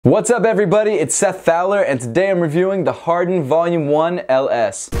What's up everybody, it's Seth Fowler and today I'm reviewing the Harden Volume 1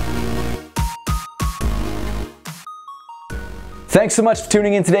 LS. Thanks so much for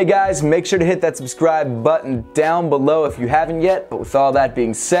tuning in today guys. Make sure to hit that subscribe button down below if you haven't yet, but with all that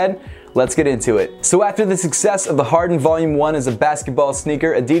being said, let's get into it. So after the success of the Harden Volume 1 as a basketball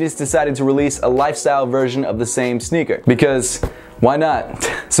sneaker, Adidas decided to release a lifestyle version of the same sneaker. Because why not?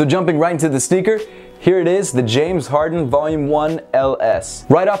 So jumping right into the sneaker, here it is, the James Harden Volume 1 LS.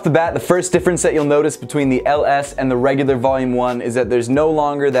 Right off the bat, the first difference that you'll notice between the LS and the regular Volume 1 is that there's no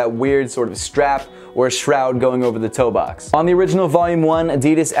longer that weird sort of strap or a shroud going over the toe box. On the original Volume 1,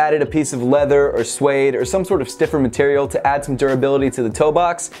 Adidas added a piece of leather or suede or some sort of stiffer material to add some durability to the toe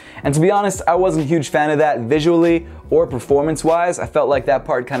box, and to be honest, I wasn't a huge fan of that visually or performance-wise. I felt like that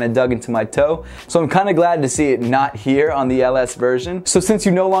part kind of dug into my toe, so I'm kind of glad to see it not here on the LS version. So since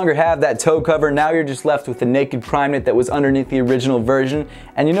you no longer have that toe cover, now you're just left with the naked prime knit that was underneath the original version,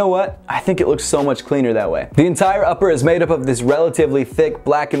 and you know what? I think it looks so much cleaner that way. The entire upper is made up of this relatively thick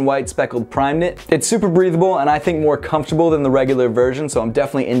black and white speckled prime knit. It's super breathable and I think more comfortable than the regular version, so I'm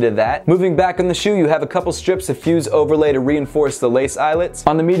definitely into that. Moving back on the shoe, you have a couple strips of fuse overlay to reinforce the lace eyelets.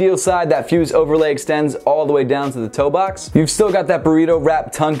 On the medial side, that fuse overlay extends all the way down to the toe box. You've still got that burrito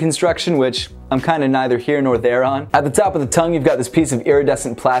wrap tongue construction, which I'm kind of neither here nor there on. At the top of the tongue, you've got this piece of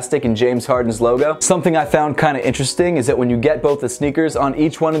iridescent plastic in James Harden's logo. Something I found kind of interesting is that when you get both the sneakers, on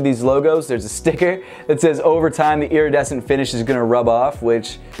each one of these logos, there's a sticker that says over time the iridescent finish is gonna rub off,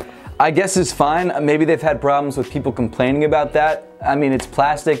 which I guess is fine. Maybe they've had problems with people complaining about that. I mean, it's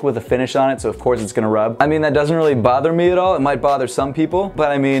plastic with a finish on it, so of course it's gonna rub. I mean, that doesn't really bother me at all. It might bother some people, but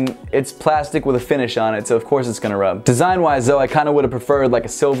I mean, it's plastic with a finish on it, so of course it's gonna rub. Design-wise though, I kind of would have preferred like a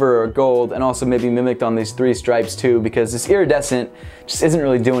silver or a gold, and also maybe mimicked on these three stripes too, because this iridescent just isn't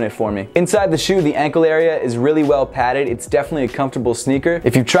really doing it for me. Inside the shoe, the ankle area is really well padded. It's definitely a comfortable sneaker.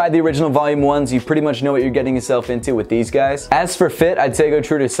 If you've tried the original Volume 1s, you pretty much know what you're getting yourself into with these guys. As for fit, I'd say go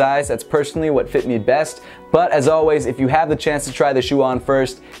true to size. That's personally what fit me best. But as always, if you have the chance to try the shoe on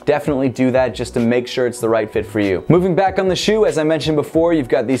first, definitely do that just to make sure it's the right fit for you. Moving back on the shoe, as I mentioned before, you've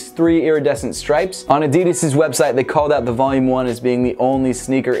got these three iridescent stripes. On Adidas's website, they called out the Volume 1 as being the only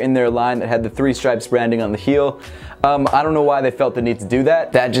sneaker in their line that had the three stripes branding on the heel. I don't know why they felt the need to do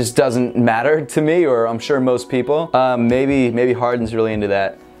that. That just doesn't matter to me, or I'm sure most people. Maybe Harden's really into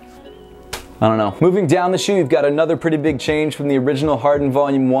that. I don't know. Moving down the shoe, you've got another pretty big change from the original Harden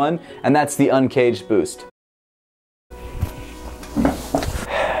Volume 1, and that's the uncaged boost.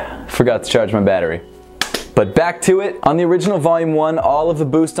 Forgot to charge my battery. But back to it. On the original Volume 1, all of the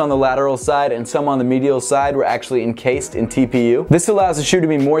boost on the lateral side and some on the medial side were actually encased in TPU. This allows the shoe to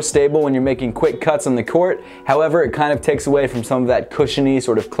be more stable when you're making quick cuts on the court. However, it kind of takes away from some of that cushiony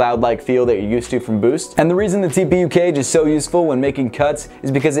sort of cloud-like feel that you're used to from boost. And the reason the TPU cage is so useful when making cuts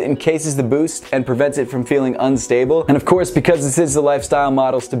is because it encases the boost and prevents it from feeling unstable. And of course, because this is the lifestyle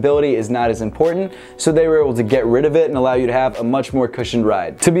model, stability is not as important, so they were able to get rid of it and allow you to have a much more cushioned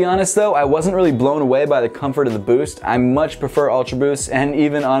ride. To be honest though, I wasn't really blown away by the comfort of the boost. I much prefer Ultra Boosts and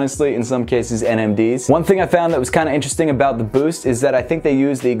even honestly in some cases NMDs. One thing I found that was kind of interesting about the boost is that I think they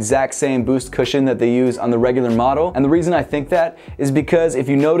use the exact same boost cushion that they use on the regular model, and the reason I think that is because if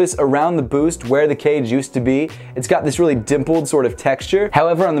you notice around the boost where the cage used to be, it's got this really dimpled sort of texture.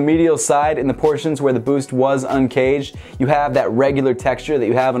 However, on the medial side, in the portions where the boost was uncaged, you have that regular texture that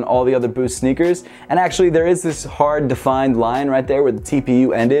you have on all the other boost sneakers, and actually there is this hard defined line right there where the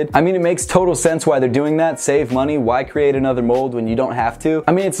TPU ended. I mean, it makes total sense why they're doing that. Save money, why create another mold when you don't have to?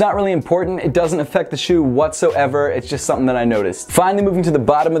 I mean, it's not really important, it doesn't affect the shoe whatsoever, it's just something that I noticed. Finally, moving to the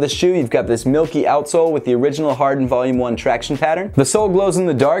bottom of the shoe, you've got this milky outsole with the original Harden Volume 1 traction pattern. The sole glows in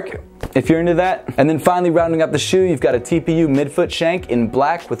the dark, if you're into that. And then finally rounding up the shoe, you've got a TPU midfoot shank in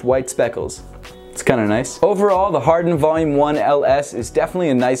black with white speckles. It's kind of nice. Overall, the Harden Volume 1 LS is definitely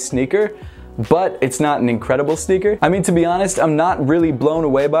a nice sneaker, but it's not an incredible sneaker. I mean, to be honest, I'm not really blown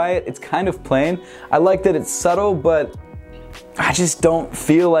away by it. It's kind of plain. I like that it's subtle, but I just don't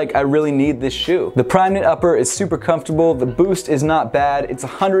feel like I really need this shoe. The prime knit upper is super comfortable. The boost is not bad. It's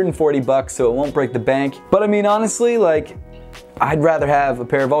 140 bucks, so it won't break the bank. But I mean, honestly, like, I'd rather have a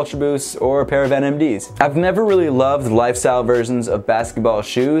pair of Ultra Boosts or a pair of NMDs. I've never really loved lifestyle versions of basketball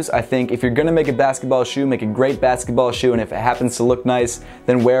shoes. I think if you're gonna make a basketball shoe, make a great basketball shoe, and if it happens to look nice,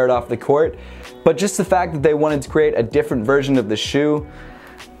 then wear it off the court. But just the fact that they wanted to create a different version of the shoe,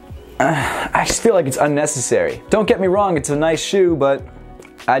 I just feel like it's unnecessary. Don't get me wrong, it's a nice shoe, but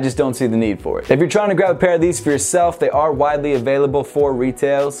I just don't see the need for it. If you're trying to grab a pair of these for yourself, they are widely available for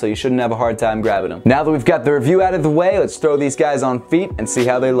retail, so you shouldn't have a hard time grabbing them. Now that we've got the review out of the way, let's throw these guys on feet and see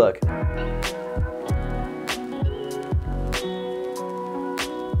how they look.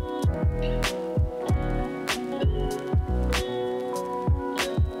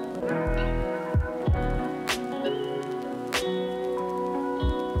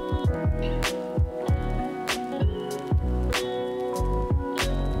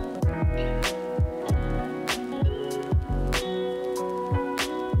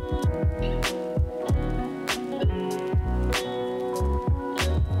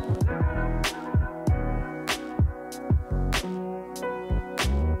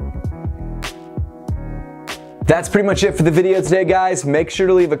 That's pretty much it for the video today, guys. Make sure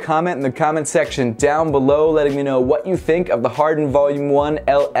to leave a comment in the comment section down below letting me know what you think of the Harden Volume 1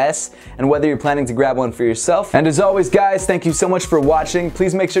 LS and whether you're planning to grab one for yourself. And as always, guys, thank you so much for watching.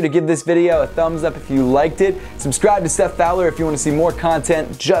 Please make sure to give this video a thumbs up if you liked it. Subscribe to Seth Fowler if you want to see more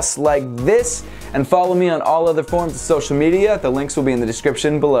content just like this. And follow me on all other forms of social media. The links will be in the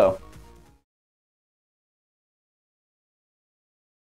description below.